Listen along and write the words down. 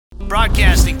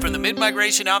Broadcasting from the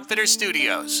Mid-Migration Outfitter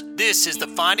Studios, this is the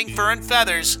Finding Fur and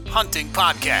Feathers Hunting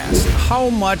Podcast. How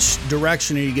much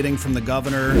direction are you getting from the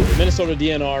governor? Minnesota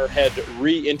DNR had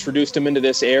reintroduced him into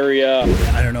this area.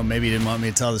 I don't know, maybe you didn't want me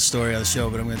to tell the story on the show,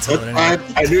 but I'm going to tell it anyway.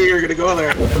 I knew you were going to go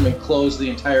there. And close the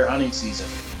entire hunting season.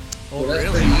 Oh, that's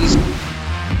really? pretty easy.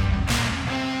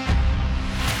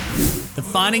 The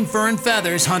Finding Fur and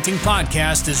Feathers Hunting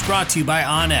Podcast is brought to you by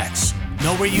onX.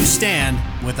 Know where you stand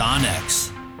with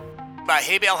onX. By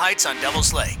Haybale Heights on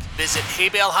Devil's Lake. Visit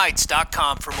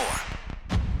haybaleheights.com for more.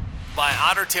 By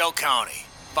Ottertail County.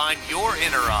 Find your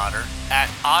inner otter at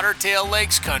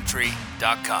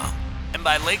ottertaillakescountry.com. And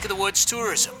by Lake of the Woods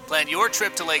Tourism. Plan your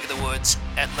trip to Lake of the Woods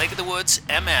at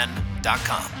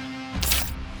lakeofthewoodsmn.com.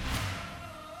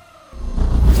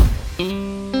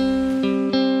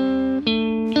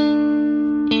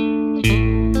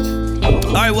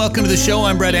 All right, welcome to the show.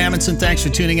 I'm Brett Amundson. Thanks for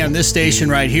tuning in on this station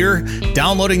right here.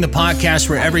 Downloading the podcast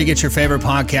wherever you get your favorite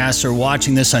podcasts or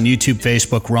watching this on YouTube,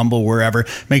 Facebook, Rumble, wherever.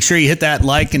 Make sure you hit that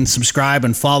like and subscribe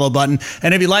and follow button.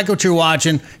 And if you like what you're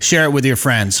watching, share it with your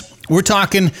friends. We're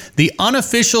talking the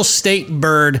unofficial state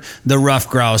bird, the ruffed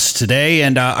grouse, today.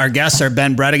 And our guests are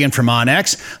Ben Bredigan from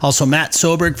onX, also Matt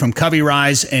Soberg from Covey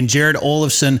Rise, and Jared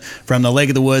Olofsson from the Lake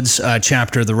of the Woods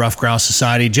chapter of the Ruffed Grouse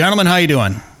Society. Gentlemen, how you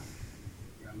doing?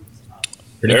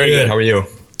 Very good. How are you?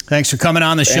 Thanks for coming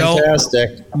on the show.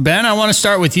 Fantastic. Ben, I want to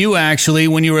start with you, actually.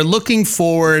 When you were looking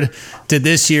forward to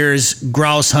this year's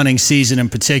grouse hunting season in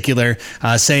particular,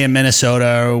 say in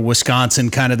Minnesota or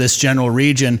Wisconsin, kind of this general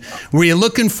region, were you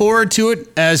looking forward to it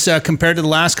as compared to the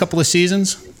last couple of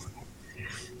seasons?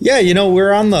 Yeah,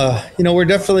 we're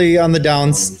definitely on the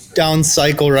down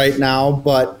cycle right now,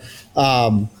 but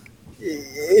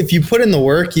if you put in the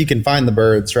work, you can find the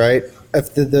birds, right?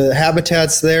 If the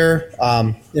habitat's there,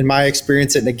 in my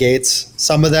experience, it negates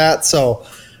some of that. So,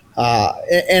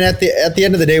 and at the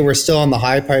end of the day, we're still on the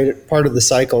high part of the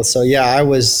cycle. So, yeah, I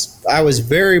was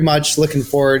very much looking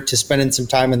forward to spending some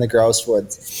time in the grouse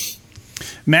woods.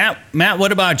 Matt,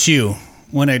 what about you?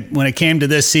 When it came to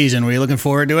this season, were you looking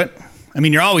forward to it? I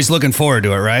mean, you're always looking forward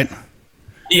to it, right?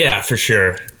 Yeah, for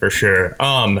sure.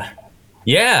 My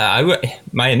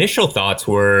initial thoughts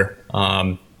were,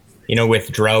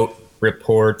 with drought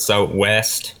reports out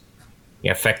west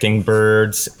affecting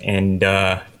birds, and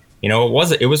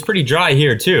it was pretty dry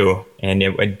here too, and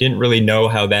I didn't really know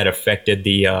how that affected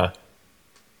the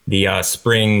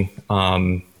spring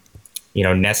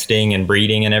nesting and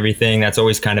breeding and everything. That's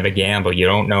always kind of a gamble. You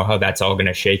don't know how that's all going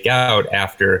to shake out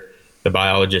after the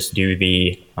biologists do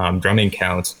the drumming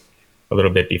counts a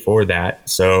little bit before that.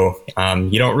 So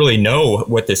you don't really know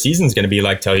what the season's going to be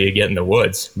like till you get in the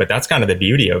woods, but that's kind of the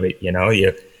beauty of it.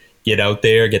 You get out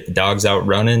there, get the dogs out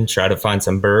running, try to find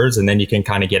some birds, and then you can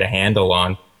kind of get a handle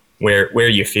on where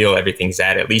you feel everything's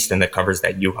at least in the covers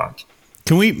that you hunt.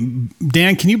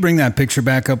 Dan, can you bring that picture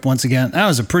back up once again? That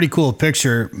was a pretty cool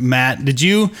picture, Matt. Did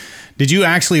you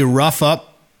actually rough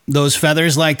up those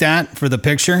feathers like that for the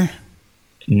picture?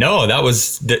 No, that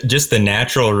was just the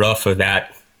natural rough of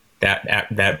that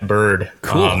bird.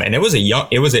 Cool. And it was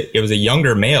a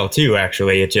younger male too,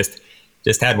 actually. It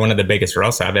just had one of the biggest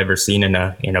roughs I've ever seen in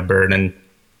a bird, and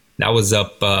that was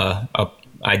up.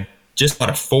 I just bought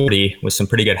a 40 with some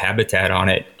pretty good habitat on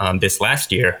it this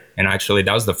last year, and actually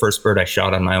that was the first bird I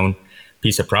shot on my own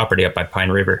piece of property up by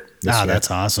Pine River. That's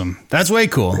awesome. That's way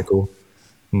cool. Pretty cool.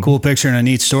 Mm-hmm. Cool picture and a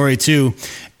neat story too.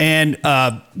 And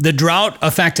the drought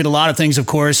affected a lot of things, of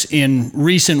course, in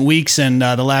recent weeks and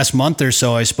the last month or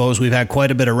so. I suppose we've had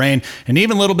quite a bit of rain and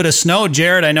even a little bit of snow.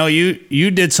 Jared, I know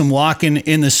you did some walking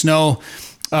in the snow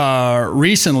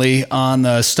recently on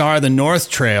the Star of the North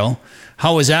Trail.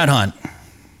 How was that hunt?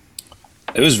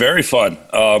 It was very fun.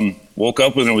 Woke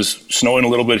up when it was snowing a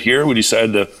little bit here. We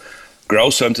decided to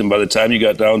grouse hunt, and by the time you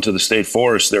got down to the state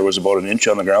forest, there was about an inch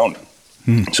on the ground.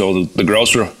 So the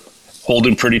grouse were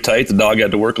holding pretty tight. The dog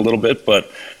had to work a little bit, but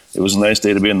it was a nice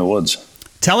day to be in the woods.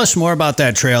 Tell us more about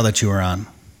that trail that you were on.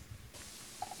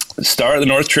 The Star of the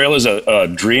North Trail is a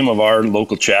dream of our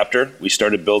local chapter. We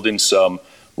started building some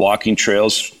walking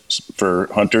trails for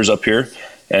hunters up here.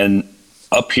 And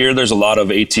up here, there's a lot of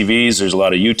ATVs, there's a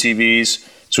lot of UTVs.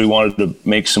 So we wanted to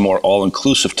make some more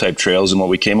all-inclusive type trails. And what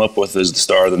we came up with is the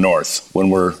Star of the North. When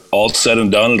we're all said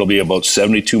and done, it'll be about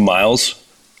 72 miles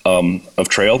of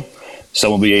trail. Some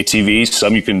will be ATVs,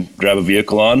 some you can grab a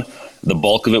vehicle on. The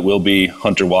bulk of it will be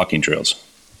hunter walking trails.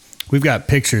 We've got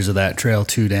pictures of that trail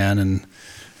too, Dan, and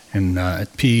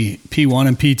P1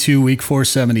 and P2 week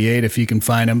 478 if you can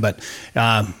find them, but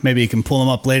maybe you can pull them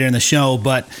up later in the show.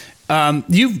 But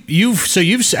you've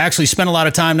actually spent a lot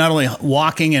of time not only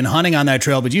walking and hunting on that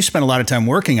trail, but you spent a lot of time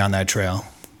working on that trail.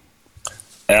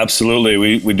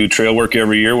 Absolutely. We do trail work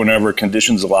every year whenever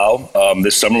conditions allow.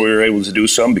 This summer we were able to do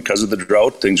some because of the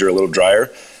drought. Things are a little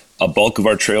drier. A bulk of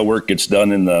our trail work gets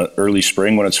done in the early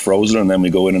spring when it's frozen, and then we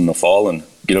go in the fall and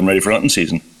get them ready for hunting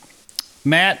season.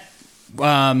 Matt,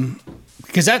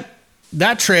 because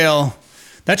that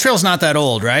trail's not that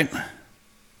old, right?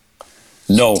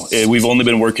 No, we've only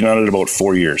been working on it about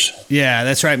 4 years. Yeah,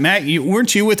 that's right. Matt,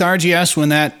 weren't you with RGS when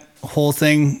that whole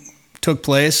thing took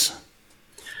place?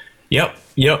 Yep.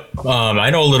 I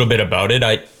know a little bit about it.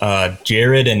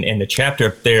 Jared and the chapter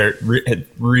up there had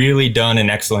really done an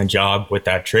excellent job with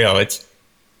that trail.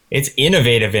 It's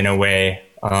innovative in a way.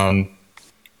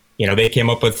 They came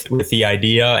up with the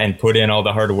idea and put in all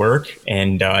the hard work,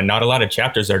 and not a lot of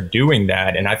chapters are doing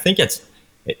that. And I think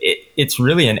it's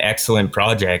really an excellent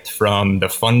project, from the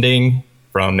funding,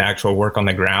 from the actual work on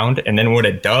the ground, and then what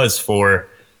it does for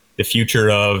the future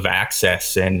of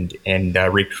access and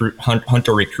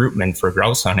hunter recruitment for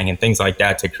grouse hunting and things like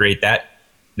that, to create that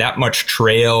much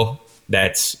trail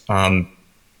that's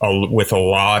with a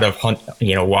lot of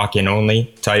walk-in only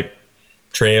type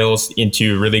trails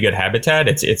into really good habitat.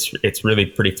 It's really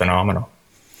pretty phenomenal.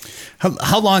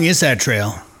 How long is that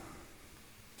trail?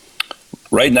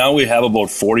 Right now we have about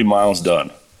 40 miles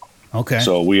done. Okay.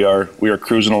 So we are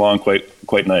cruising along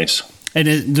quite nice.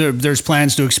 And there's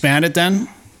plans to expand it then?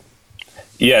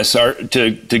 Yes,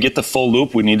 to get the full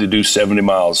loop, we need to do 70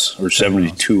 miles or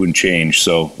 72 and change.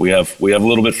 So we have a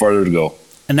little bit farther to go.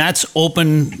 And that's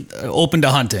open to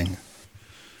hunting.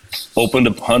 Open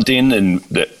to hunting, and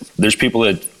there's people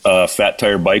that fat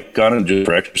tire bike on it just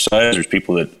for exercise. There's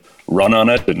people that run on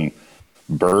it and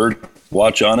bird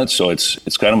watch on it. So it's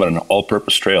kind of an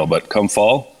all-purpose trail. But come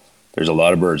fall, there's a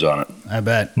lot of birds on it. I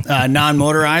bet.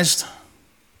 Non-motorized?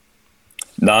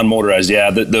 Non-motorized, yeah.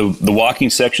 The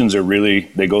walking sections are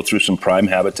they go through some prime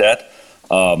habitat.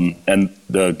 And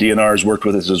the DNR has worked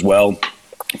with us as well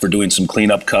for doing some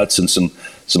cleanup cuts and some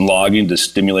logging to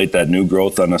stimulate that new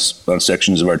growth on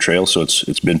sections of our trail. So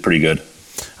it's been pretty good.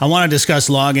 I want to discuss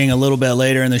logging a little bit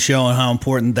later in the show and how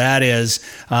important that is.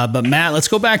 But Matt, let's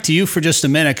go back to you for just a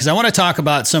minute, because I want to talk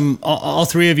about all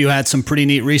three of you had some pretty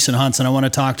neat recent hunts, and I want to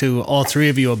talk to all three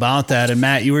of you about that. And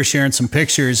Matt, you were sharing some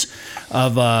pictures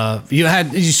of, so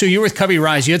you were with Covey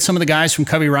Rise. You had some of the guys from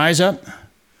Covey Rise up?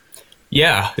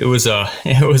 Yeah, it was a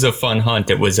fun hunt.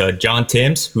 It was John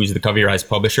Timms, who's the Covey Rise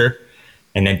publisher,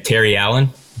 and then Terry Allen,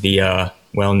 the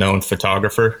well-known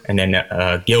photographer, and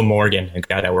then Gil Morgan, a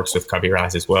guy that works with Covey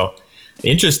Rise as well. The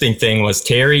interesting thing was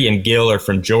Terry and Gil are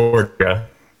from Georgia,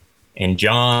 and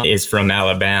John is from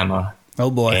Alabama. Oh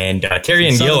boy! And Terry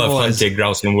and Gil have hunted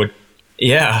grouse and wood.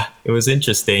 Yeah, it was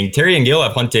interesting. Terry and Gil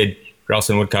have hunted grouse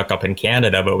and woodcock up in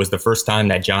Canada, but it was the first time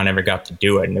that John ever got to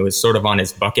do it, and it was sort of on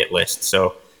his bucket list.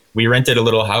 So we rented a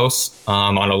little house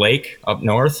on a lake up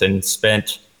north and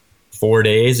spent 4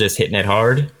 days just hitting it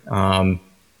hard.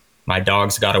 My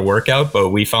dogs got a workout, but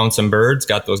we found some birds,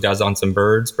 got those guys on some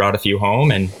birds, brought a few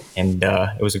home, and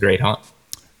it was a great hunt.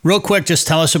 Real quick, just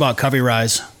tell us about Covey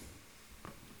Rise.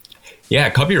 Yeah,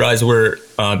 Covey Rise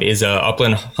is a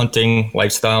upland hunting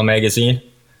lifestyle magazine.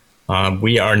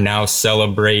 We are now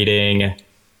celebrating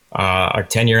our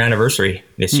 10-year anniversary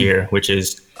this year, which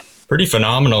is pretty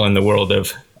phenomenal in the world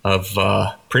of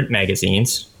print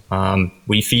magazines.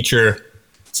 We feature.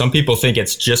 Some people think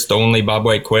it's just only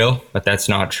bobwhite quail, but that's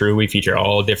not true. We feature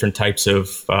all different types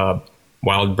of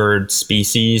wild bird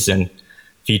species and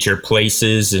feature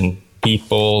places and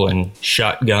people and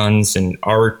shotguns and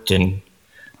art and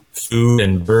food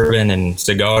and bourbon and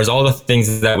cigars, all the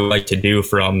things that we like to do,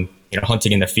 from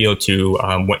hunting in the field to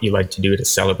what you like to do to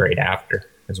celebrate after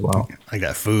as well. I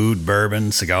got food,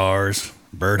 bourbon, cigars,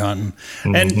 bird hunting.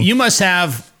 Mm-hmm. And you must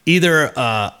have either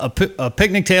a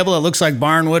picnic table that looks like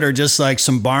barnwood, or just like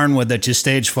some barnwood that you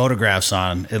stage photographs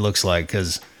on, it looks like,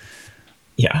 because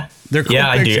they're cool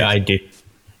pictures. I do.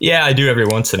 Yeah, I do every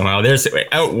once in a while. There's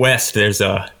out west, there's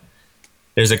a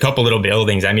couple little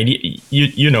buildings. I mean,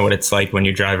 you know what it's like when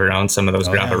you drive around some of those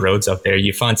gravel roads up there.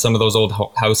 You find some of those old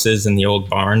houses and the old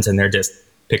barns, and they're just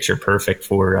picture perfect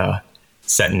for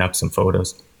setting up some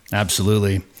photos.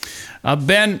 Absolutely.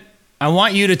 Ben, I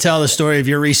want you to tell the story of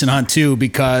your recent hunt too,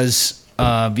 because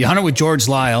you hunted with George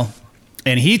Lyle,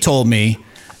 and he told me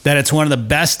that it's one of the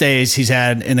best days he's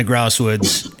had in the grouse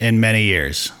woods in many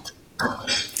years.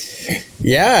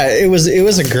 Yeah, it was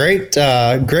a great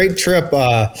trip.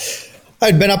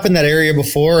 I'd been up in that area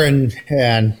before, and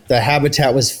the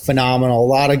habitat was phenomenal. A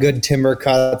lot of good timber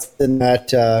cuts in that,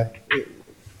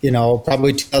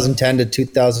 probably 2010 to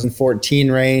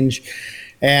 2014 range.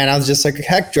 And I was just like,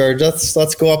 heck, George,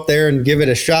 let's go up there and give it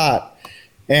a shot.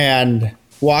 And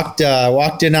walked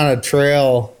in on a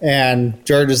trail, and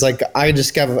George was like, I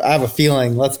have a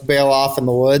feeling, let's bail off in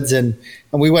the woods. And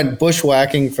we went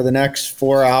bushwhacking for the next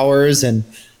 4 hours, and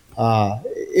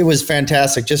it was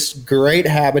fantastic. Just great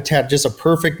habitat, just a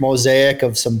perfect mosaic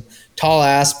of some tall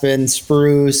aspen,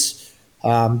 spruce,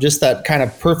 just that kind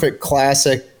of perfect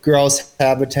classic grouse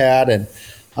habitat, and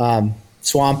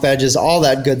swamp edges, all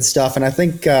that good stuff. And I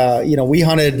think, we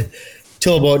hunted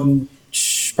till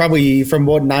probably from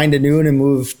about 9 to noon and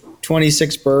moved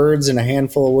 26 birds and a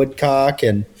handful of woodcock.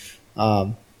 And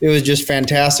it was just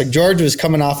fantastic. George was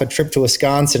coming off a trip to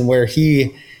Wisconsin where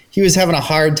he was having a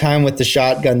hard time with the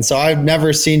shotgun. So I've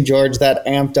never seen George that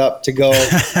amped up to go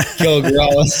kill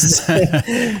grouse.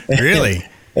 Really?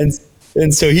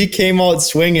 And so he came out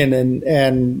swinging,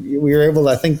 and we were able,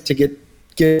 I think, to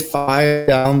get 5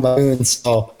 down by noon.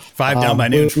 So 5 down by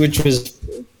noon. Which was,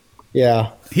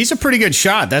 yeah. He's a pretty good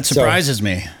shot. That surprises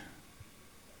me.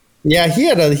 Yeah, he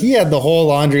had the whole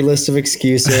laundry list of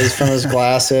excuses from his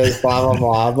glasses, blah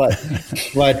blah blah.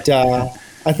 But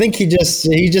I think he just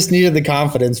needed the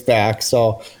confidence back.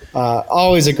 So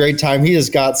always a great time. He has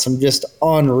got some just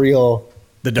unreal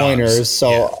pointers. So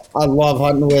yeah. I love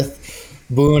hunting with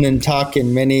Boone and Tuck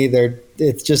and Minnie.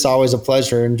 It's just always a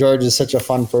pleasure. And George is such a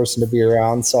fun person to be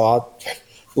around. So I'll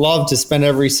love to spend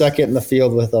every second in the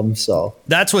field with him. So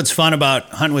that's what's fun about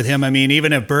hunting with him. I mean,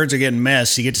 even if birds are getting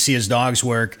missed, you get to see his dogs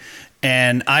work.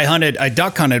 And I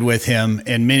duck hunted with him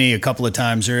and Minnie a couple of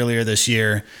times earlier this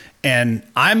year. And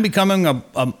I'm becoming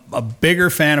a bigger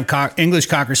fan of English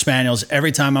Cocker Spaniels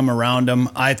every time I'm around them.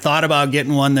 I thought about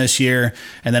getting one this year.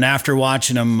 And then after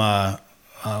watching him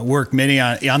work Minnie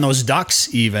on those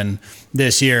ducks even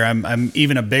this year, I'm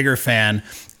even a bigger fan.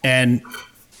 And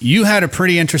you had a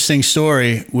pretty interesting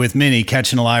story with Minnie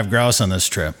catching a live grouse on this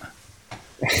trip.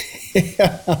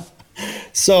 Yeah.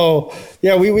 So,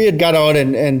 yeah, we had got out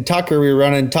and Tucker, we were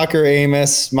running Tucker,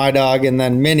 Amos, my dog, and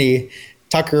then Minnie.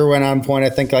 Tucker went on point, I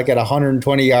think, like at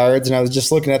 120 yards. And I was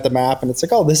just looking at the map, and it's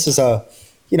like, oh, this is a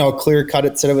clear cut.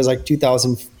 It said it was like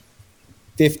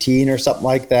 2015 or something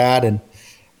like that.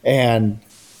 And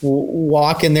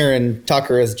walk in there, and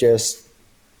Tucker is just,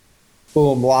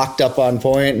 boom, locked up on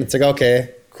point. And it's like, okay,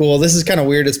 cool. This is kind of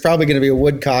weird. It's probably going to be a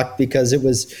woodcock because it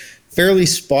was fairly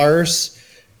sparse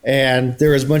and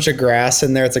there was a bunch of grass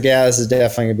in there. It's like, yeah, this is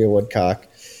definitely going to be a woodcock.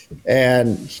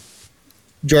 And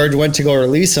George went to go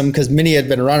release him because Minnie had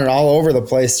been running all over the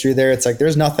place through there. It's like,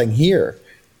 there's nothing here.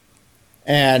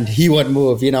 And he wouldn't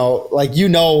move,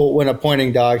 when a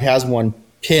pointing dog has one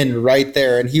pinned right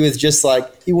there. And he was just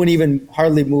like, he wouldn't even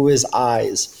hardly move his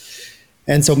eyes.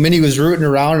 And so Minnie was rooting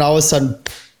around, and all of a sudden,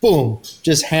 boom,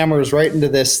 just hammers right into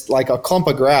this, like a clump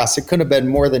of grass. It couldn't have been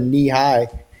more than knee high,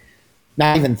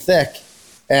 not even thick.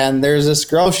 And there's this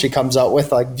grouse she comes out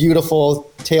with, like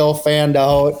beautiful tail fanned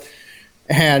out,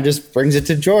 and just brings it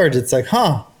to George. It's like,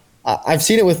 I've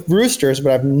seen it with roosters,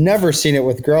 but I've never seen it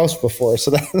with grouse before.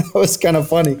 So that was kind of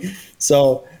funny.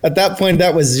 So at that point,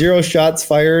 that was 0 shots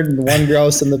fired and 1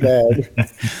 grouse in the bag.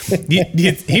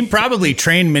 He probably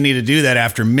trained Minnie to do that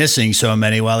after missing so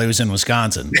many while he was in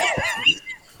Wisconsin.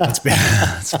 Let's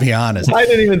be honest. I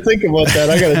didn't even think about that.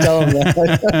 I got to tell him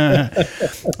that.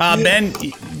 Ben,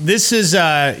 this is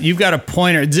you've got a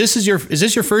pointer. Is this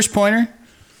your first pointer?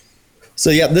 So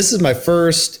yeah, this is my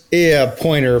first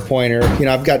pointer.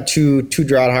 I've got two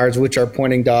drought hards, which are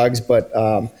pointing dogs, but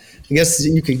I guess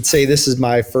you could say this is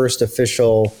my first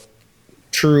official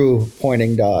true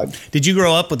pointing dog. Did you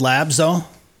grow up with labs though?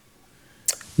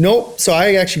 Nope. So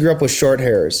I actually grew up with short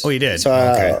hairs. Oh, you did? So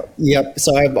okay. Yep.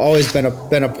 So I've always been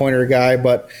a pointer guy,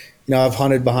 but I've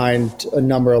hunted behind a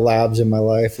number of labs in my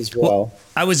life as well.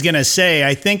 I was going to say,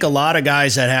 I think a lot of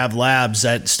guys that have labs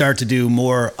that start to do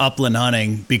more upland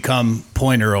hunting become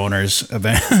pointer owners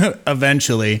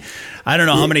eventually. I don't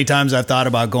know how many times I've thought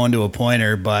about going to a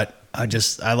pointer, but I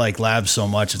like labs so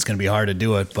much it's going to be hard to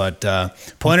do it. But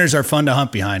pointers are fun to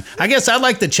hunt behind. I guess I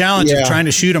like the challenge of trying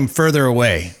to shoot them further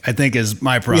away, I think is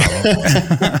my problem.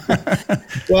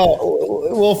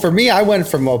 Well, for me, I went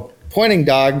from a pointing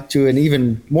dog to an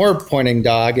even more pointing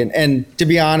dog. And to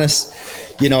be honest,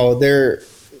 I don't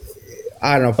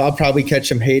know, I'll probably catch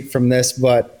some hate from this,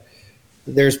 but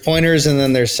there's pointers and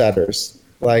then there's setters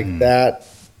like that.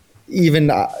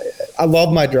 Even I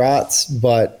love my draughts,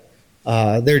 but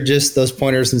they're just, those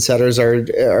pointers and setters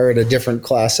are at a different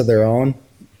class of their own.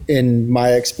 In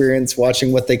my experience,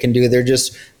 watching what they can do, they're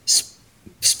just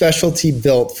specialty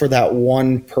built for that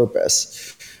one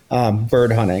purpose,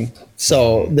 bird hunting.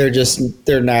 So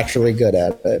they're naturally good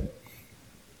at it.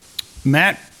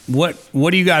 Matt, what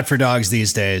do you got for dogs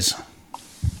these days?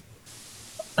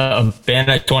 Ben,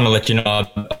 I just want to let you know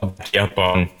I'll back you up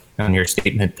on on your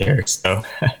statement there. So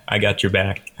I got your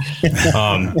back.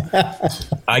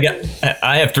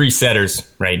 I have 3 setters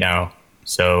right now.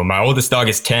 So my oldest dog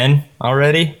is 10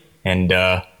 already. And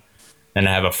then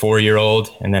I have a 4-year-old,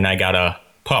 and then I got a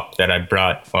pup that I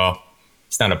brought. Well,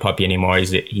 he's not a puppy anymore.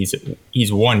 He's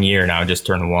 1 year now, just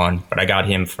turned 1. But I got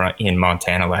him in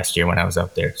Montana last year when I was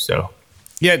up there. So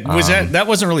yeah, that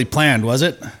wasn't really planned, was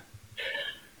it?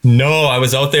 No, I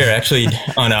was out there actually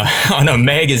on a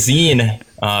magazine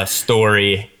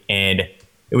story, and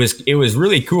it was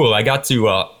really cool. I got to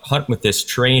hunt with this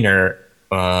trainer,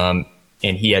 and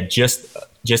he had just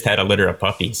had a litter of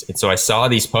puppies, and so I saw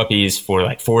these puppies for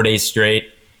like 4 days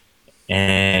straight,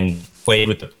 and played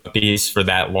with the puppies for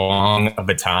that long of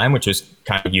a time, which was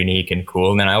kind of unique and cool.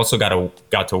 And then I also got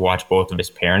to watch both of his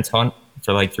parents hunt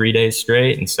for like 3 days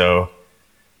straight, and so,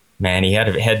 man, he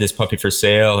had this puppy for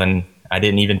sale, and I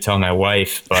didn't even tell my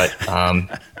wife, but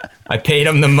I paid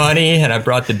him the money and I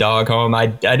brought the dog home. I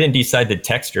didn't decide to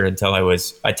text her until I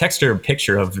texted her a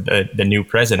picture of the new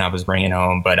present I was bringing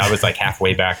home, but I was like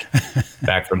halfway back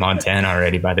from Montana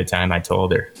already by the time I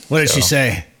told her. What did she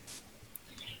say?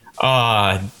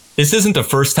 This isn't the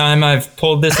first time I've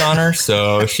pulled this on her,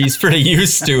 so she's pretty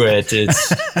used to it.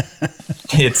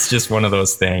 It's just one of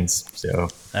those things. So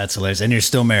that's hilarious. And you're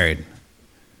still married?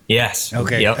 Yes.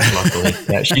 Okay. Yep. Luckily,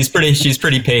 yeah. She's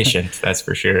pretty patient. That's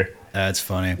for sure. That's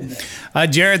funny.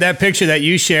 Jared, that picture that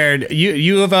you shared,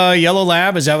 you have a yellow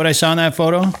lab. Is that what I saw in that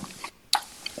photo?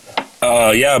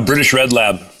 Yeah, British Red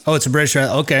Lab. Oh, it's a British Red.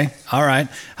 Okay. All right.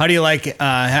 How do you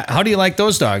like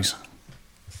those dogs?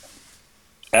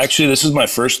 Actually, this is my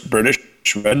first British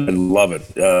Red. I love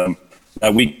it.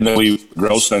 That week that we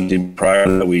grouse hunting prior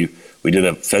to that, we did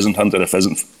a pheasant hunt at a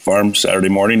pheasant farm Saturday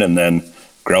morning, and then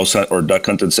grouse hunt or duck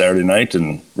hunted Saturday night,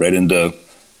 and right into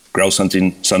grouse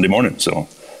hunting Sunday morning. So,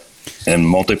 and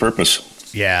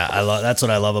multi-purpose. Yeah, that's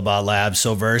what I love about labs.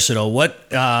 So versatile.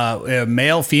 What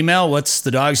male, female? What's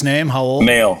the dog's name? How old?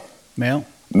 Male.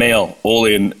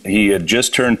 Ole, and he had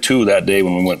just turned 2 that day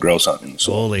when we went grouse hunting.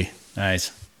 So. Ole,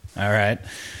 nice. All right,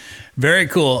 very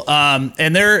cool.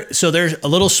 And they're a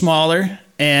little smaller.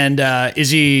 And is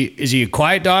he a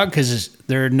quiet dog? Because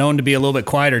they're known to be a little bit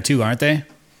quieter too, aren't they?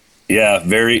 Yeah,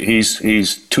 very.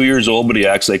 He's 2 years old, but he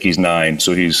acts like he's 9.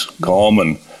 So he's calm,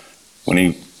 and when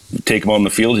you take him on the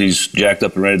field, he's jacked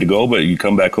up and ready to go. But you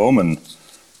come back home and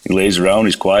he lays around.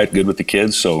 He's quiet, good with the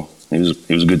kids. So he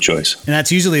was a good choice. And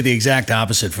that's usually the exact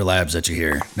opposite for labs that you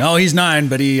hear. No, he's 9,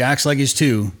 but he acts like he's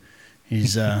 2.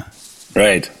 He's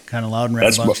right. Kind of loud and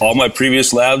rambunctious. All my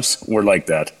previous labs were like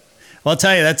that. Well, I'll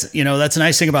tell you, that's a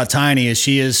nice thing about Tiny is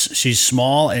she's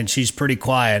small and she's pretty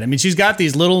quiet. I mean, she's got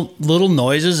these little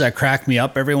noises that crack me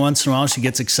up every once in a while. She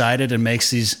gets excited and makes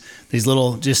these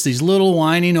little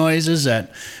whiny noises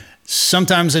that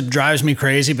sometimes it drives me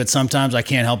crazy, but sometimes I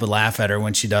can't help but laugh at her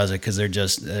when she does it because they're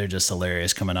just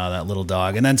hilarious coming out of that little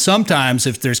dog. And then sometimes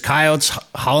if there's coyotes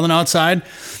howling outside,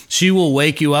 she will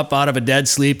wake you up out of a dead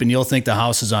sleep and you'll think the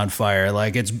house is on fire.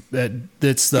 Like it's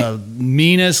the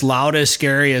meanest, loudest,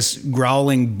 scariest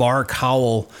growling bark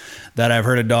howl that I've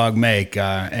heard a dog make.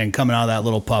 And coming out of that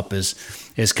little pup is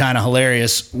kind of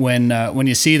hilarious when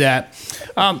you see that.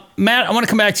 Matt, I want to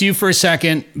come back to you for a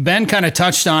second. Ben kind of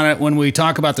touched on it when we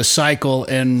talk about the cycle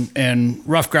and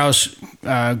rough grouse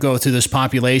go through this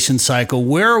population cycle.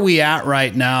 Where are we at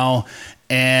right now?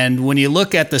 And when you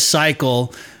look at the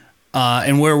cycle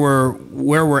and where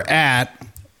we're at,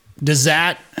 is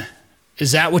that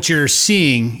what you're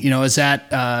seeing? You know, is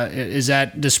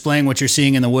that displaying what you're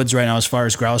seeing in the woods right now as far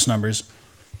as grouse numbers?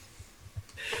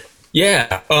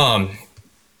 Yeah.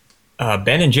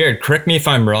 Ben and Jared, correct me if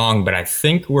I'm wrong, but I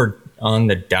think we're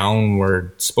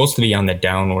supposed to be on the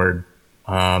downward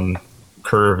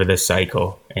curve of the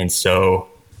cycle. And so,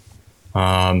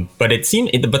 but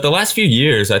the last few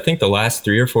years, I think the last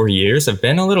 3 or 4 years have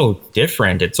been a little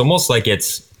different. It's almost like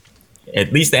it's,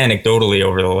 at least anecdotally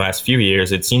over the last few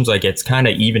years, it seems like it's kind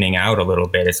of evening out a little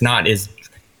bit.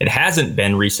 It hasn't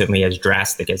been recently as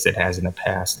drastic as it has in the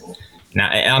past. Now,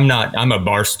 I'm a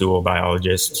barstool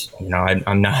biologist. You know,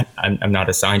 I'm not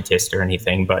a scientist or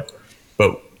anything, but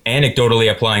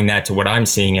anecdotally applying that to what I'm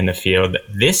seeing in the field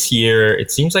this year, it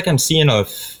seems like I'm seeing a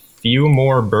few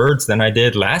more birds than I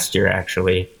did last year,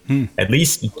 actually, at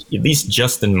least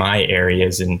just in my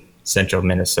areas in central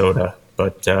Minnesota.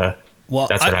 But Well,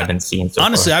 that's what I've been seeing so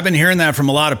honestly, far. I've been hearing that from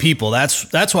a lot of people.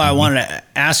 That's why I wanted to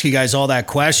ask you guys all that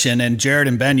question. And Jared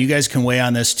and Ben, you guys can weigh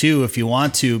on this too if you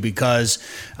want to, because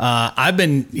I've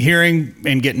been hearing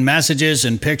and getting messages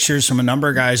and pictures from a number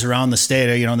of guys around the state,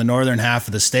 in the northern half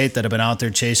of the state that have been out there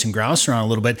chasing grouse around a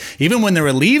little bit. Even when there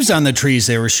were leaves on the trees,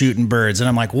 they were shooting birds. And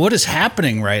I'm like, what is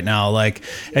happening right now? Like,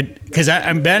 because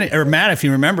I'm Ben or Matt, if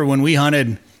you remember when we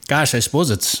hunted, gosh, I suppose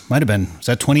was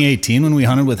that 2018 when we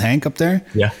hunted with Hank up there?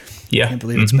 Yeah. I can't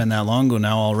believe it's been that long ago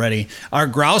now already. Our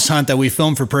grouse hunt that we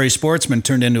filmed for Prairie Sportsman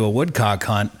turned into a woodcock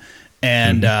hunt.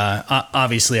 And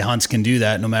obviously hunts can do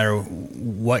that no matter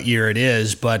what year it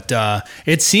is. But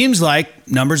it seems like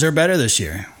numbers are better this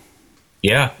year.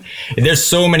 Yeah. There's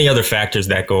so many other factors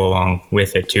that go along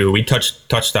with it too. We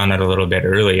touched on it a little bit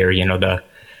earlier.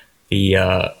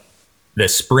 The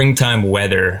springtime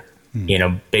weather,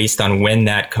 based on when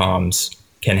that comes,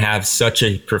 can have such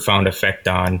a profound effect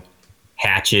on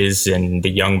hatches and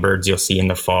the young birds you'll see in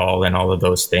the fall and all of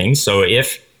those things. So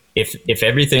if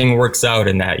everything works out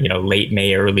in that, late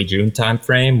May, early June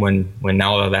timeframe, when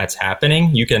all of that's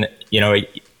happening, you can,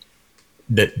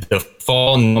 the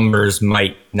fall numbers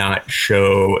might not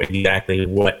show exactly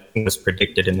what was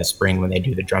predicted in the spring when they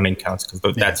do the drumming counts,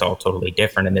 because that's all totally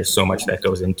different, and there's so much that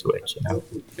goes into it.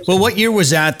 Well, what year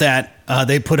was that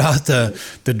they put out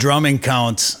the drumming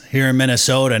counts here in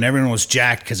Minnesota, and everyone was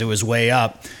jacked because it was way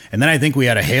up, and then I think we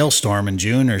had a hailstorm in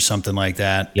June or something like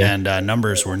that, and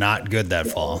numbers were not good that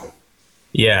fall.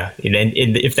 Yeah, and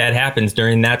if that happens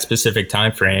during that specific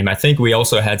time frame, I think we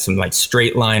also had some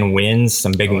straight line winds,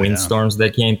 some big windstorms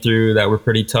that came through that were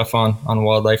pretty tough on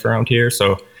wildlife around here.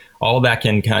 So all that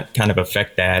can kind of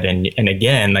affect that. And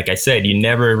again, like I said, you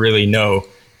never really know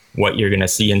what you're going to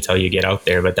see until you get out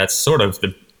there. But that's sort of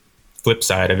the flip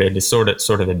side of it. Is sort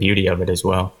of the beauty of it as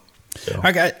well. So. All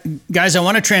right, guys, I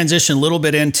want to transition a little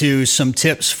bit into some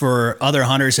tips for other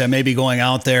hunters that may be going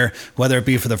out there, whether it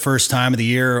be for the first time of the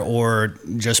year or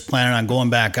just planning on going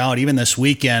back out, even this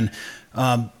weekend.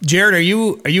 Jared, are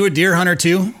you a deer hunter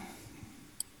too?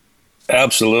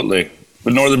 Absolutely.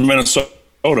 But northern Minnesota,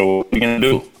 what are you going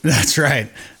to do? That's right.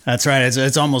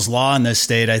 It's almost law in this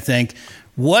state, I think.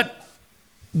 What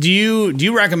do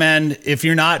you recommend if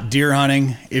you're not deer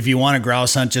hunting, if you want to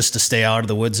grouse hunt, just to stay out of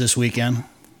the woods this weekend?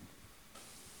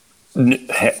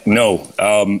 No,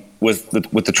 with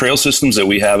the trail systems that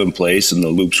we have in place and the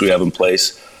loops we have in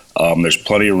place, there's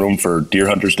plenty of room for deer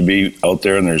hunters to be out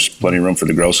there, and there's plenty of room for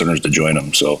the grouse hunters to join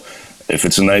them. So, if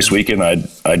it's a nice weekend,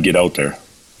 I'd get out there.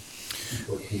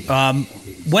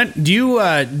 When do you?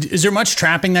 Is there much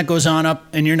trapping that goes on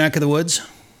up in your neck of the woods?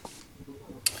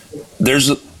 There's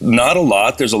not a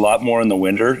lot. There's a lot more in the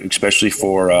winter, especially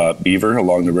for beaver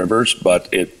along the rivers.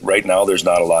 But right now, there's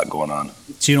not a lot going on.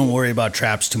 So you don't worry about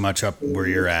traps too much up where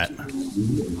you're at?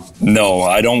 No,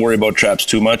 I don't worry about traps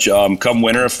too much. Come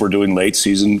winter, if we're doing late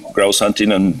season grouse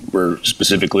hunting and we're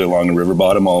specifically along the river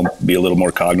bottom, I'll be a little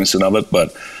more cognizant of it.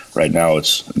 But right now,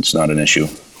 it's not an issue.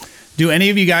 Do any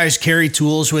of you guys carry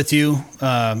tools with you?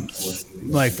 Ben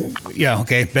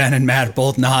and Matt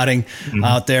both nodding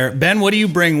out there. Ben, what do you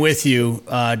bring with you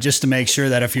just to make sure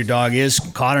that if your dog is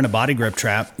caught in a body grip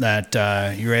trap, that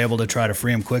you're able to try to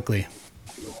free him quickly?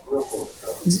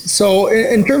 So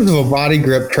in terms of a body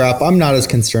grip trap, I'm not as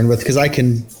concerned with, because I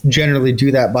can generally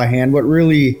do that by hand. What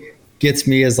really gets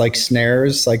me is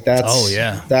snares.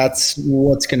 That's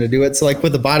what's going to do it. So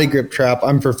with the body grip trap,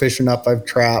 I'm proficient enough. I've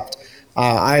trapped.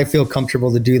 I feel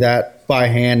comfortable to do that by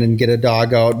hand and get a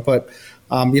dog out. But,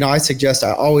 I suggest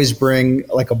I always bring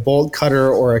a bolt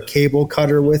cutter or a cable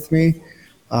cutter with me,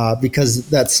 because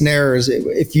that snare is,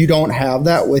 if you don't have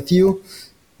that with you,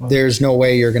 there's no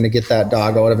way you're going to get that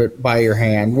dog out of it by your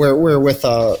hand. Where with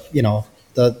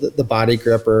the body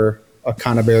grip or a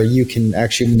conibear, you can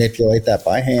actually manipulate that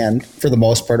by hand for the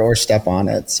most part, or step on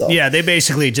it. So yeah, they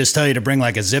basically just tell you to bring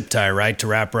a zip tie, right, to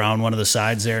wrap around one of the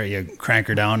sides there. You crank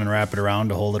her down and wrap it around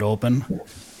to hold it open.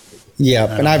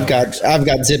 Yeah, and I've got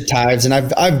zip ties, and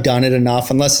I've done it enough.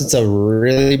 Unless it's a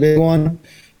really big one,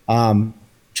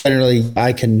 generally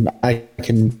I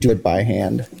can do it by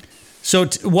hand. So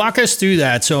walk us through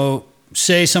that. So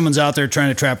say someone's out there trying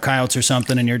to trap coyotes or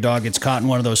something, and your dog gets caught in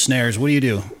one of those snares. What do you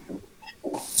do?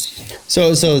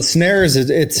 So snares,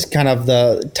 it's kind of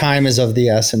the time is of the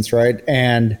essence, right?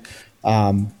 And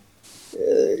another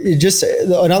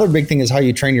big thing is how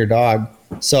you train your dog.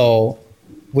 So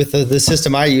with the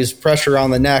system I use, pressure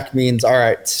on the neck means, all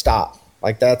right, stop.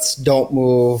 That's don't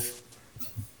move.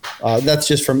 That's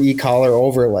just from e-collar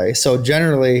overlay. So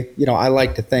generally, I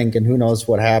like to think, and who knows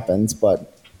what happens,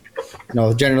 but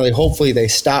generally, hopefully they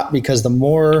stop, because the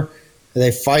more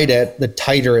they fight it, the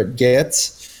tighter it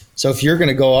gets. So if you're going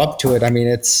to go up to it,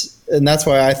 it's and that's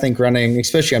why I think running,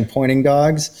 especially on pointing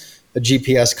dogs, a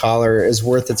GPS collar is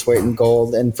worth its weight in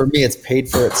gold. And for me, it's paid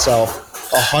for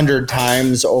itself 100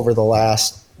 times over the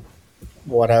last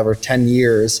 10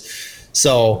 years.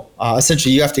 So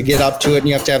essentially you have to get up to it and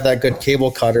you have to have that good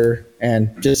cable cutter and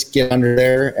just get under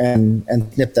there and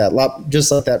nip that up.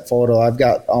 Just like that photo, I've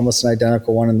got almost an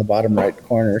identical one in the bottom right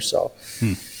corner. So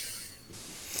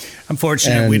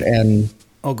unfortunately,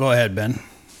 go ahead, Ben.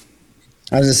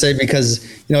 I was going to say, because,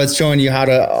 it's showing you how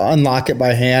to unlock it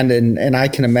by hand. And I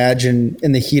can imagine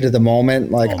in the heat of the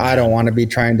moment, I don't want to be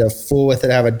trying to fool with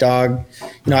it. Have a dog,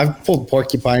 I've pulled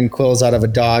porcupine quills out of a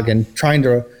dog and trying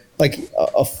to, like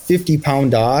a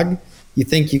 50-pound dog, you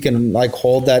think you can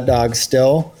hold that dog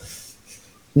still?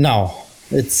 No,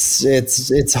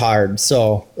 it's hard.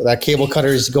 So that cable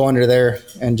cutters go under there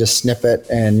and just snip it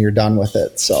and you're done with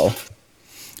it. So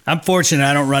I'm fortunate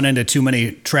I don't run into too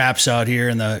many traps out here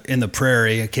in the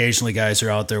prairie. Occasionally guys are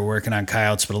out there working on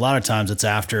coyotes, but a lot of times it's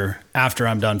after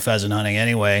I'm done pheasant hunting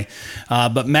anyway.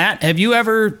 But Matt, have you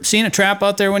ever seen a trap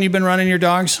out there when you've been running your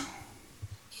dogs?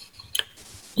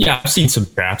 Yeah, I've seen some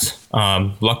traps.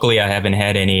 Luckily, I haven't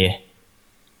had any,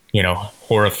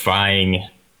 horrifying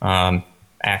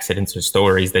accidents or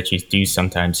stories that you do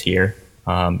sometimes hear.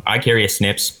 I carry a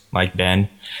snips like Ben,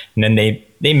 and then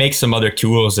they make some other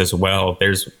tools as well.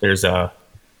 There's a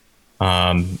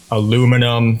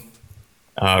aluminum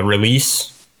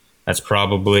release that's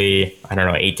probably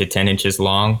 8 to 10 inches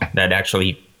long. That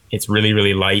actually it's really,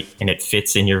 really light and it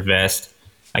fits in your vest.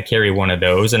 I carry one of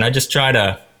those, and I try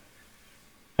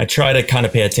to kind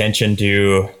of pay attention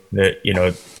to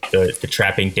the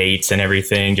trapping dates and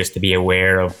everything, just to be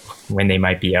aware of when they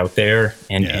might be out there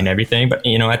and everything. But,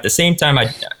 at the same time,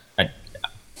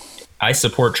 I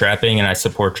support trapping and I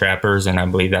support trappers, and I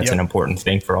believe that's an important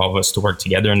thing for all of us to work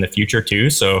together in the future too.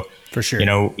 So for sure,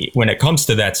 when it comes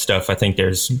to that stuff, I think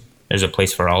there's a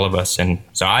place for all of us. And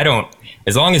so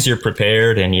as long as you're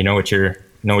prepared and you know what you're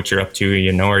up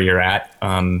to, where you're at,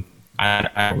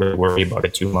 I don't really worry about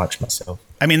it too much myself.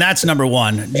 I mean, that's number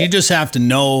one. You just have to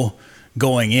know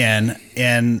going in.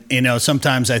 And,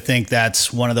 sometimes I think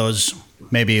that's one of those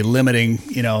maybe limiting,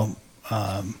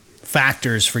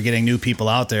 factors for getting new people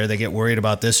out there. They get worried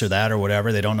about this or that or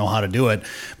whatever. They don't know how to do it.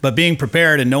 But being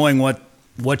prepared and knowing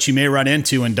what you may run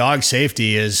into in dog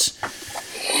safety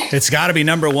it's got to be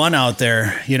number one out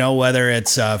there, whether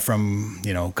it's from,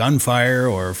 gunfire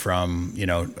or from,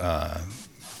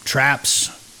 traps,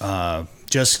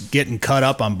 just getting cut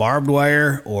up on barbed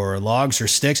wire or logs or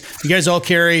sticks. You guys all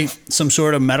carry some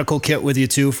sort of medical kit with you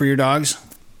too for your dogs?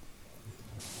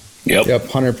 Yep,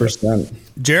 100%.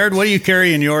 Jared, what do you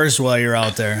carry in yours while you're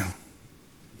out there?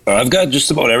 I've got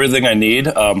just about everything I need.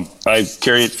 I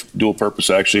carry it dual purpose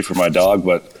actually for my dog,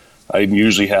 but I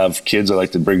usually have kids. I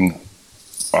like to bring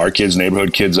our kids,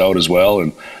 neighborhood kids out as well,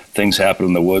 and things happen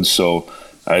in the woods. So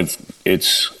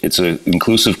it's an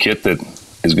inclusive kit that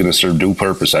is going to serve dual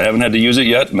purpose. I haven't had to use it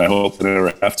yet, and I hope I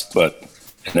never have to, but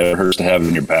it never hurts to have it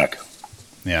in your pack.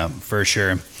 Yeah, for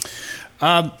sure.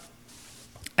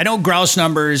 I know grouse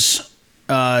numbers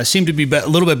seem to be a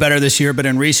little bit better this year, but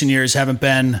in recent years haven't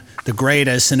been the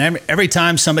greatest. And every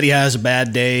time somebody has a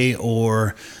bad day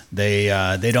or they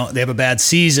have a bad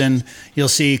season, you'll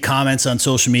see comments on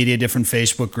social media, different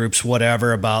Facebook groups,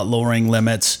 whatever, about lowering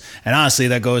limits. And honestly,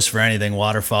 that goes for anything: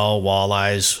 waterfowl,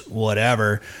 walleyes,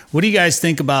 whatever. What do you guys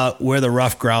think about where the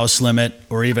rough grouse limit,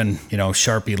 or even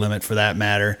Sharpie limit for that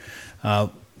matter?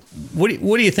 What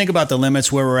do you think about the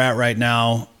limits where we're at right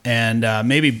now? And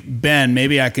maybe Ben,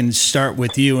 maybe I can start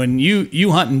with you. And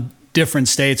you hunt in different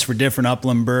states for different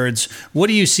upland birds. What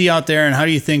do you see out there, and how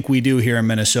do you think we do here in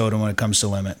Minnesota when it comes to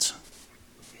limits?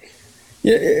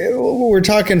 Yeah, we're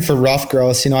talking for rough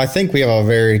grouse. I think we have a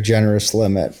very generous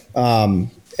limit.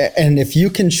 And if you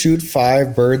can shoot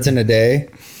 5 birds in a day,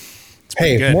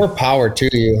 hey, more power to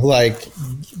you.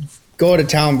 Go to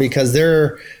town, because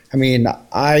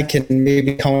I can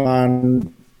maybe count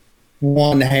on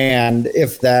one hand,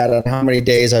 if that, on how many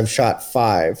days I've shot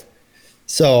 5.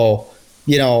 So,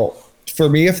 for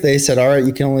me, if they said, all right,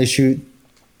 you can only shoot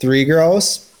 3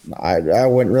 grouse, I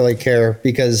wouldn't really care,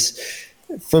 because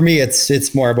for me,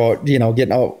 it's more about,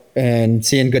 getting out and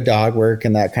seeing good dog work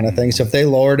and that kind of thing. So if they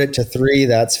lowered it to 3,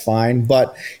 that's fine.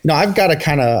 But, I've got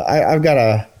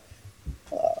a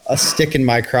stick in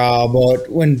my craw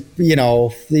about when,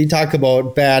 you talk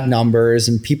about bad numbers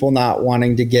and people not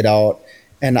wanting to get out.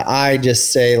 And I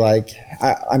just say,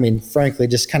 frankly,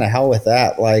 just kind of hell with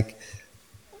that.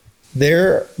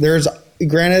 There's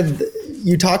granted,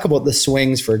 you talk about the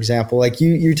swings, for example,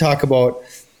 you talk about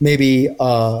maybe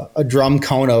a drum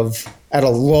count of, at a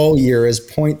low year, is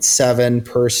 0.7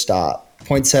 per stop.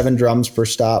 0.7 drums per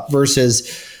stop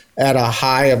versus at a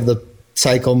high of the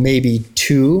cycle, maybe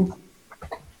 2.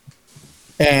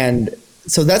 And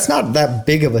so that's not that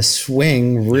big of a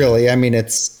swing, really. I mean,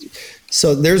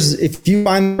 if you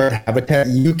find bird habitat,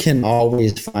 you can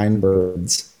always find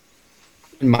birds,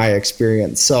 in my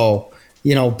experience. So,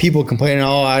 people complain,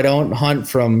 I don't hunt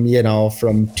from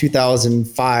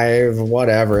 2005 or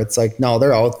whatever. It's like, no,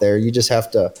 they're out there. You just have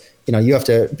to, you have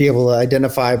to be able to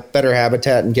identify better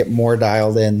habitat and get more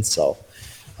dialed in. So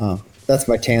that's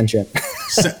my tangent.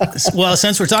 Well,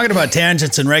 since we're talking about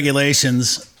tangents and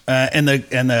regulations, and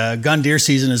the gun deer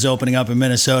season is opening up in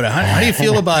Minnesota, how do you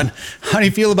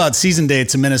feel about season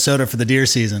dates in Minnesota for the deer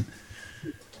season?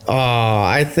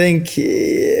 I think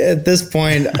at this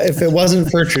point, if it wasn't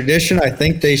for tradition, I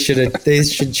think they should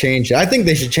change it. I think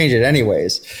they should change it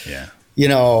anyways. Yeah.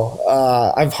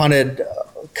 I've hunted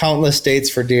countless dates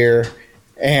for deer,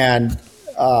 and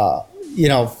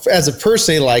as a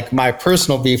person, like my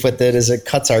personal beef with it is it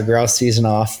cuts our grouse season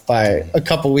off by a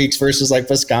couple weeks versus like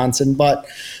Wisconsin. But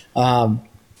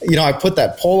I put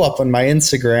that poll up on my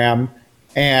Instagram,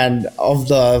 and of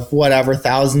the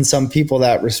 1,000 some people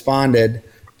that responded,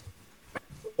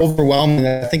 overwhelmingly,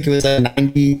 I think it was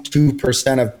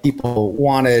 92% of people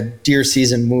wanted deer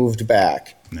season moved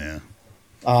back. Yeah.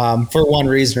 For one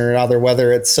reason or another,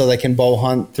 whether it's so they can bow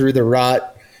hunt through the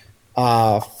rut,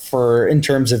 for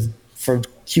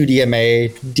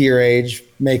QDMA, deer age,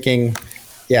 making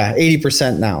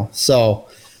 80% now. So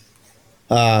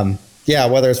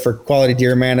whether it's for quality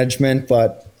deer management,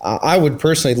 but I would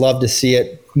personally love to see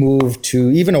it move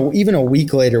to even a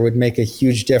week later would make a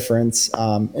huge difference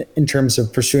in terms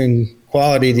of pursuing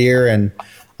quality deer. And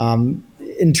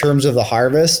in terms of the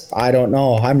harvest, I don't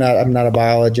know. I'm not a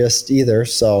biologist either,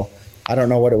 so I don't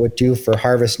know what it would do for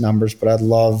harvest numbers, but I'd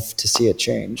love to see it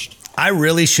changed. I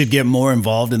really should get more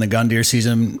involved in the gun deer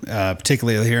season,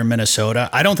 particularly here in Minnesota.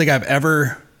 I don't think I've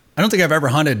ever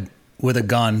hunted with a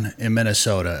gun in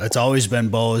Minnesota. It's always been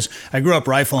bows. I grew up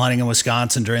rifle hunting in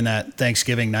Wisconsin during that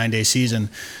Thanksgiving 9-day season.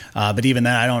 But even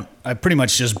then I pretty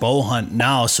much just bow hunt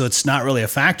now. So it's not really a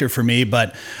factor for me,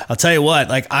 but I'll tell you what,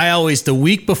 the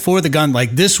week before the gun,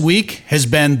 this week has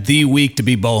been the week to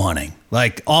be bow hunting.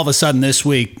 All of a sudden this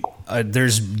week,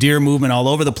 there's deer movement all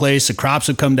over the place. The crops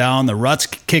have come down. The rut's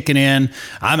kicking in.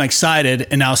 I'm excited.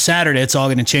 And now Saturday, it's all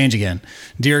going to change again.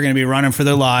 Deer are going to be running for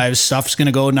their lives. Stuff's going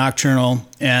to go nocturnal.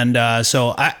 And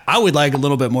so I would like a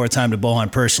little bit more time to bow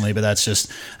hunt personally, but that's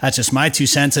just my 2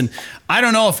 cents. And I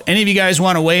don't know if any of you guys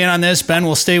want to weigh in on this. Ben,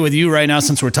 we'll stay with you right now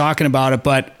since we're talking about it.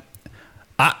 But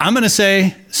I'm going to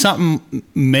say something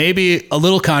maybe a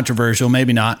little controversial,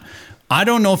 maybe not. I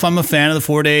don't know if I'm a fan of the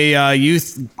 4-day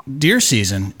youth deer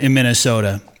season in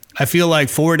Minnesota. I feel like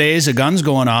 4 days of guns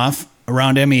going off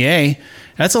around MEA.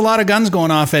 That's a lot of guns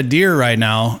going off at deer right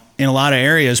now in a lot of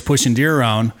areas, pushing deer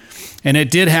around. And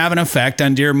it did have an effect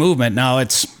on deer movement. Now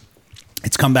it's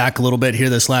come back a little bit here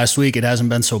this last week. It hasn't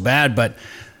been so bad, but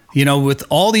with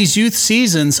all these youth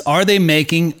seasons, are they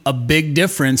making a big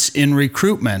difference in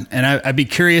recruitment? And I'd be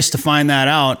curious to find that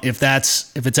out if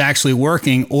it's actually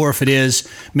working, or if it is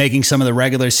making some of the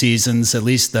regular seasons, at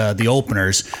least the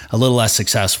openers, a little less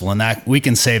successful. And that we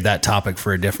can save that topic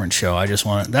for a different show.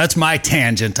 That's my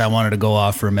tangent. I wanted to go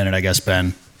off for a minute, I guess,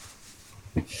 Ben.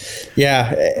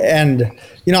 Yeah, and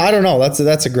I don't know.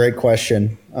 That's a great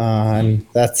question, and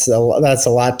that's a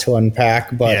lot to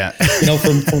unpack. But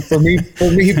for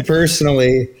me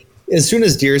personally, as soon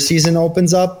as deer season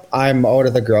opens up, I'm out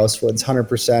of the grouse woods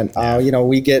 100%.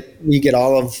 We get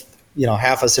all of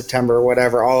half of September or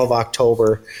whatever, all of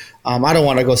October. I don't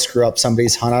want to go screw up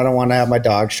somebody's hunt. I don't want to have my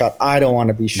dog shot. I don't want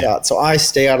to be shot. So I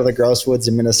stay out of the grouse woods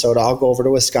in Minnesota. I'll go over to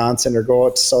Wisconsin or go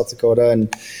out to South Dakota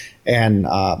and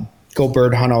go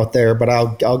bird hunt out there, but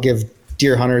I'll give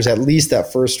deer hunters at least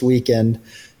that first weekend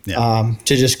to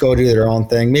just go do their own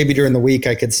thing. Maybe during the week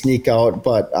I could sneak out,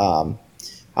 but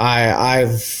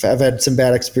I've had some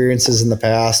bad experiences in the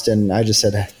past, and I just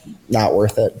said not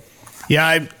worth it.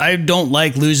 Yeah, I don't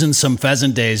like losing some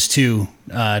pheasant days too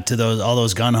to all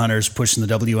those gun hunters pushing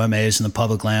the WMAs and the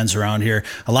public lands around here.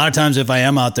 A lot of times, if I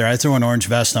am out there, I throw an orange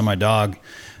vest on my dog.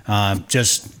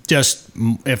 Just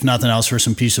if nothing else, for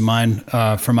some peace of mind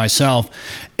for myself.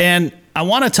 And I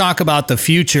want to talk about the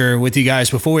future with you guys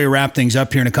before we wrap things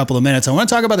up here in a couple of minutes. I want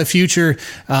to talk about the future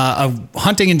of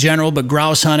hunting in general, but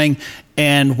grouse hunting.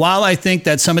 And while I think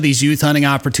that some of these youth hunting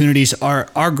opportunities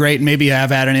are great, and maybe have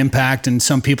had an impact in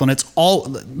some people, and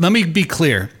let me be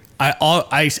clear.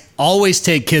 I always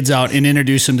take kids out and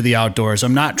introduce them to the outdoors.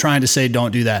 I'm not trying to say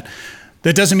don't do that.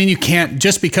 That doesn't mean you can't,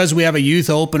 just because we have a youth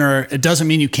opener, it doesn't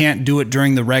mean you can't do it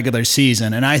during the regular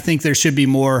season. And I think there should be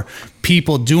more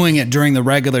people doing it during the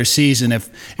regular season.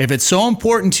 If it's so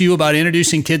important to you about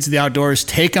introducing kids to the outdoors,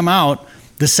 take them out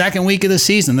the second week of the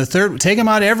season, the third, take them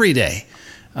out every day.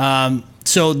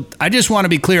 So I just want to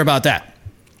be clear about that.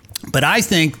 But I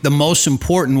think one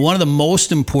of the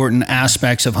most important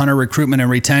aspects of hunter recruitment and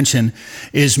retention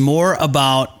is more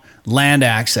about land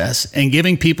access and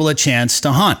giving people a chance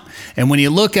to hunt. And when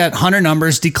you look at hunter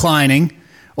numbers declining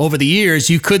over the years,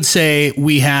 you could say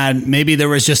maybe there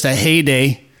was just a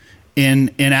heyday in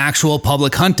actual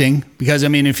public hunting, because I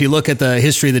mean, if you look at the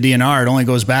history of the DNR, it only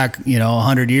goes back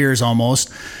 100 years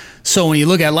almost. So when you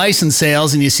look at license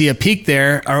sales and you see a peak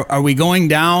there, are we going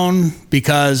down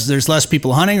because there's less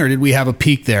people hunting, or did we have a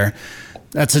peak there?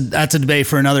 That's a debate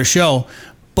for another show.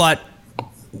 But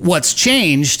what's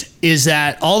changed is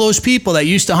that all those people that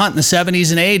used to hunt in the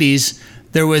 70s and 80s,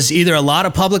 there was either a lot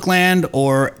of public land,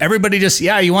 or everybody just,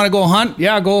 you want to go hunt?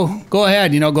 Yeah, go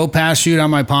ahead. Go pass shoot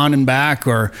on my pond and back,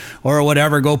 or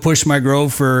whatever. Go push my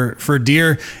grove for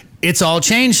deer. It's all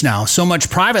changed now. So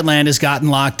much private land has gotten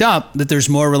locked up that there's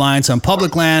more reliance on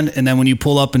public land. And then when you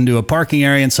pull up into a parking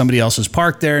area and somebody else is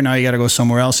parked there, now you got to go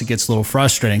somewhere else. It gets a little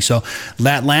frustrating. So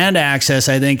that land access,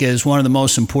 I think, is one of the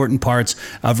most important parts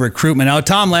of recruitment. Now,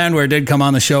 Tom Landwehr did come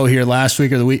on the show here last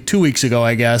week, or 2 weeks ago,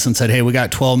 I guess, and said, hey, we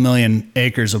got 12 million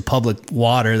acres of public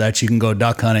water that you can go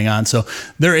duck hunting on. So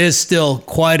there is still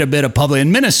quite a bit of public.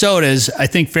 And Minnesota is, I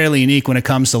think, fairly unique when it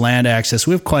comes to land access.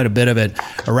 We have quite a bit of it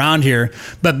around here.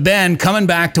 But Ben, coming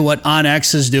back to what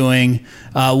onX is doing,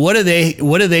 what are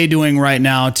they doing right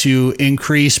now to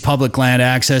increase public land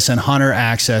access and hunter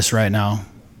access right now?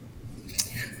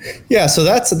 Yeah, so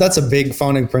that's a big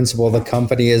founding principle of the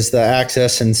company, is the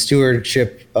access and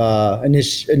stewardship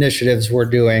initiatives we're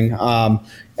doing,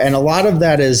 and a lot of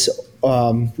that is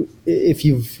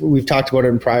we've talked about it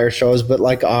in prior shows, but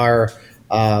like our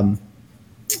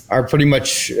pretty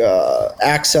much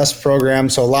access program,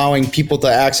 so allowing people to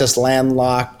access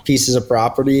landlocked pieces of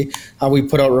property. We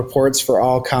put out reports for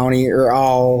all county or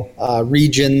all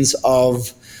regions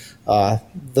of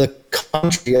the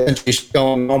country, essentially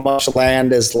showing how much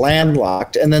land is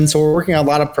landlocked. And then so we're working on a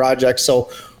lot of projects. So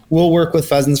we'll work with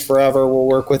Pheasants Forever, we'll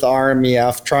work with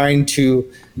RMEF, trying to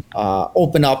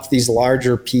open up these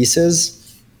larger pieces.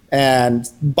 And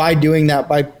by doing that,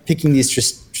 by picking these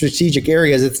strategic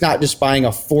areas, it's not just buying a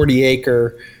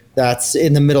 40-acre that's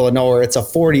in the middle of nowhere. It's a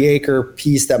 40-acre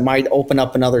piece that might open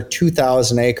up another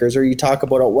 2,000 acres. Or you talk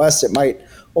about out west, it might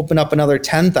open up another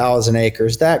 10,000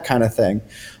 acres, that kind of thing.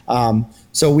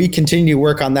 So we continue to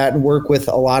work on that and work with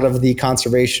a lot of the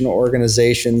conservation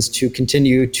organizations to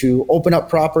continue to open up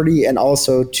property and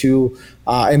also to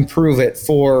improve it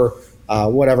for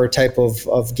whatever type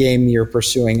of game you're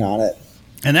pursuing on it.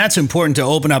 And that's important, to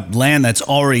open up land that's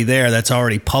already there, that's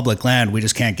already public land. We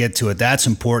just can't get to it. That's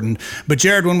important. But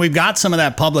Jared, when we've got some of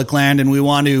that public land and we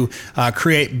want to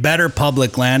create better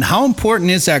public land, how important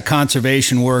is that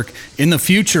conservation work in the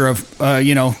future of,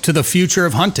 to the future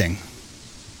of hunting?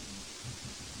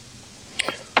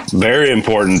 Very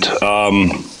important.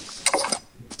 I'm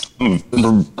a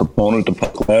proponent of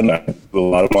public land. I do a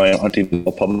lot of my hunting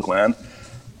on public land.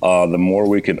 The more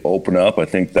we can open up, I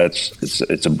think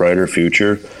it's a brighter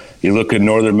future. You look at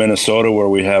northern Minnesota, where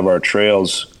we have our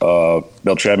trails.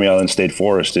 Beltrami Island State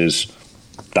Forest is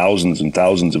thousands and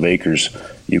thousands of acres.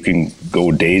 You can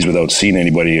go days without seeing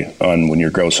anybody when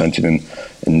you're grouse hunting,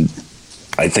 and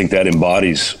I think that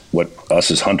embodies what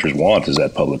us as hunters want, is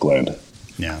that public land.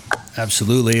 Yeah,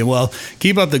 absolutely. Well,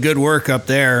 keep up the good work up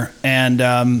there.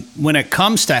 And when it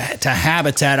comes to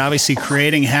habitat, obviously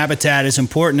creating habitat is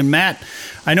important. And Matt,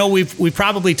 I know we've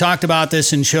probably talked about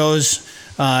this in shows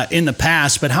in the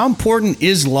past, but how important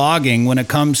is logging when it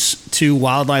comes to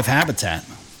wildlife habitat?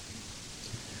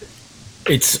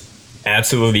 It's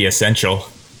absolutely essential.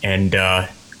 And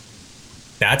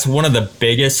that's one of the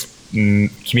biggest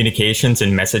communications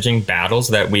and messaging battles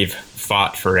that we've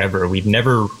fought forever. We've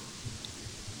never...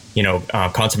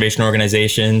 conservation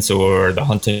organizations or the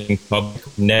hunting public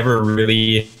never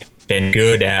really been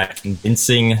good at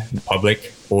convincing the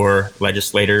public or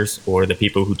legislators or the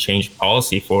people who change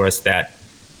policy for us that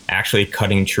actually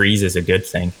cutting trees is a good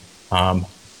thing.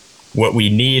 What we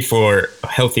need for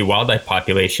healthy wildlife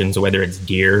populations, whether it's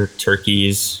deer,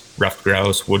 turkeys, ruffed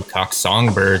grouse, woodcock,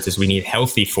 songbirds, is we need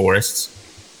healthy forests.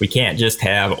 We can't just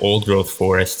have old growth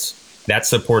forests. That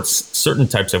supports certain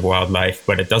types of wildlife,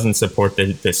 but it doesn't support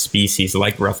the species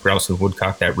like ruffed grouse and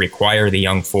woodcock that require the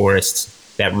young forests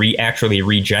that actually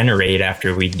regenerate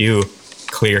after we do.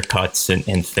 clear cuts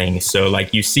and things. So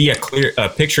like you see a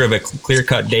picture of a clear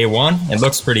cut day one, it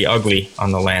looks pretty ugly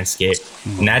on the landscape.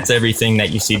 And that's everything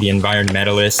that you see the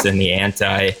environmentalists and the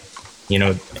anti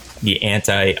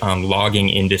logging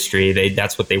industry.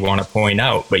 That's what they want to point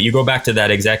out. But you go back to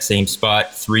that exact same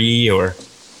spot 3 or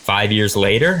 5 years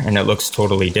later, and it looks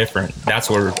totally different. That's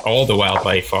where all the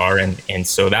wildlife are. And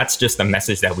so that's just the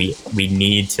message that we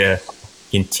need to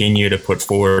continue to put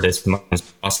forward as much as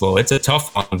possible. It's a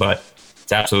tough one, but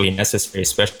it's absolutely necessary,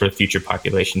 especially for future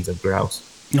populations of grouse.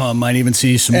 I might even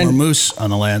see some more moose on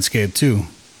the landscape too.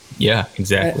 Yeah,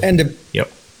 exactly. And to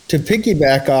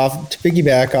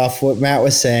piggyback off what Matt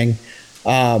was saying,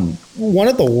 one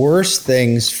of the worst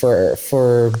things for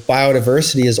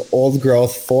biodiversity is old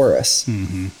growth forests.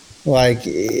 Mm-hmm. Like,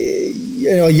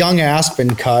 a young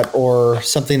aspen cut or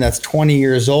something that's 20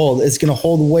 years old is going to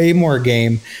hold way more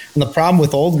game. And the problem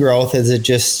with old growth is it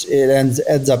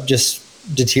ends up just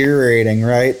deteriorating,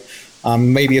 right?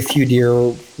 Maybe a few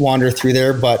deer wander through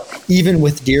there, but even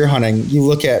with deer hunting, you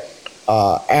look at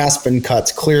aspen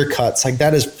cuts, clear cuts, like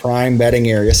that is prime bedding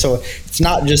area. So it's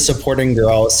not just supporting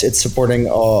grouse, it's supporting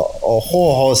a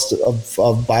whole host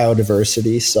of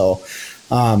biodiversity. So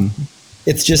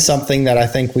it's just something that I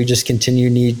think we just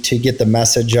need to get the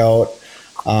message out,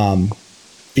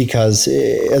 because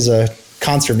as a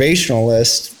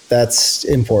conservationalist, that's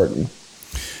important.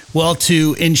 Well,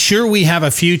 to ensure we have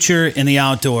a future in the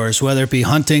outdoors, whether it be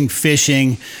hunting,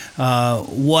 fishing,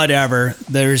 whatever,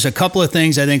 there's a couple of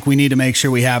things I think we need to make sure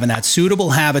we have in that: suitable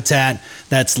habitat,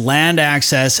 that's land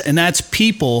access, and that's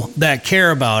people that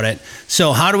care about it.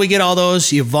 So how do we get all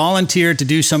those? You volunteer to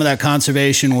do some of that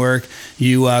conservation work.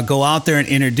 You go out there and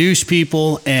introduce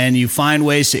people, and you find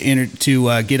ways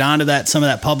to get onto some of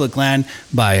that public land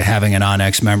by having an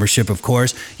onX membership, of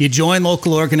course. You join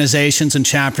local organizations and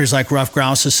chapters like Rough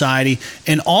Grouse Society,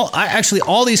 and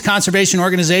all these conservation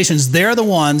organizations, they're the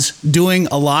ones doing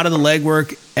a lot of the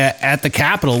legwork at the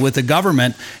Capitol with the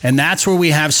government, and that's where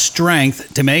we have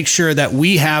strength to make sure that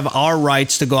we have our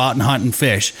rights to go out and hunt and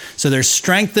fish. So there's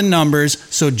strength in numbers.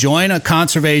 So join a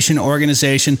conservation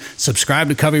organization. Subscribe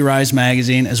to Covey Rise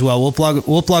magazine as well.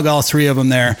 We'll plug all three of them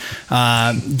there,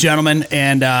 gentlemen,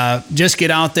 and just get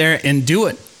out there and do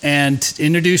it, and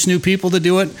introduce new people to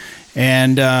do it.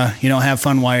 And, have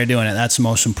fun while you're doing it. That's the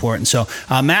most important. So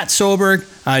Matt Soberg,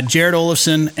 Jared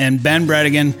Olafson, and Ben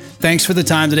Bredigan, thanks for the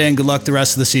time today, and good luck the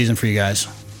rest of the season for you guys.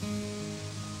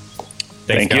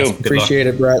 Thank you. Appreciate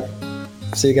it, Brett.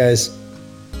 See you guys.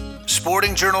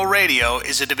 Sporting Journal Radio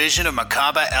is a division of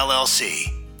Makaba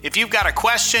LLC. If you've got a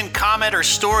question, comment, or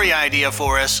story idea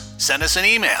for us, send us an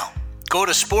email. Go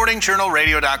to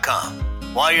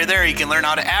sportingjournalradio.com. While you're there, you can learn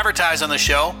how to advertise on the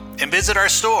show and visit our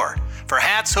store for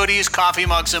hats, hoodies, coffee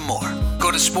mugs, and more.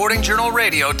 Go to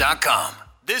sportingjournalradio.com.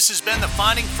 This has been the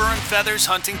Finding Fur and Feathers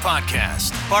Hunting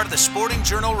Podcast, part of the Sporting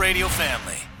Journal Radio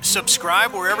family.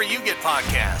 Subscribe wherever you get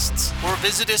podcasts, or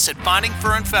visit us at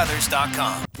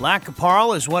findingfurandfeathers.com. Lac qui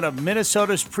Parle is one of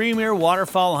Minnesota's premier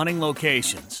waterfowl hunting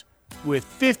locations, with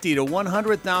 50 to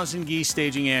 100,000 geese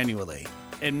staging annually.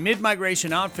 And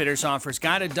Mid-Migration Outfitters offers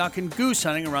guided duck and goose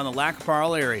hunting around the Lac qui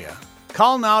Parle area.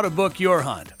 Call now to book your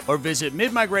hunt, or visit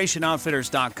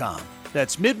midmigrationoutfitters.com.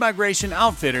 That's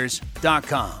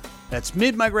midmigrationoutfitters.com. That's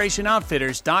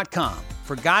midmigrationoutfitters.com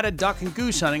for guided duck and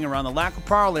goose hunting around the Lac qui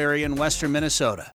Parle area in western Minnesota.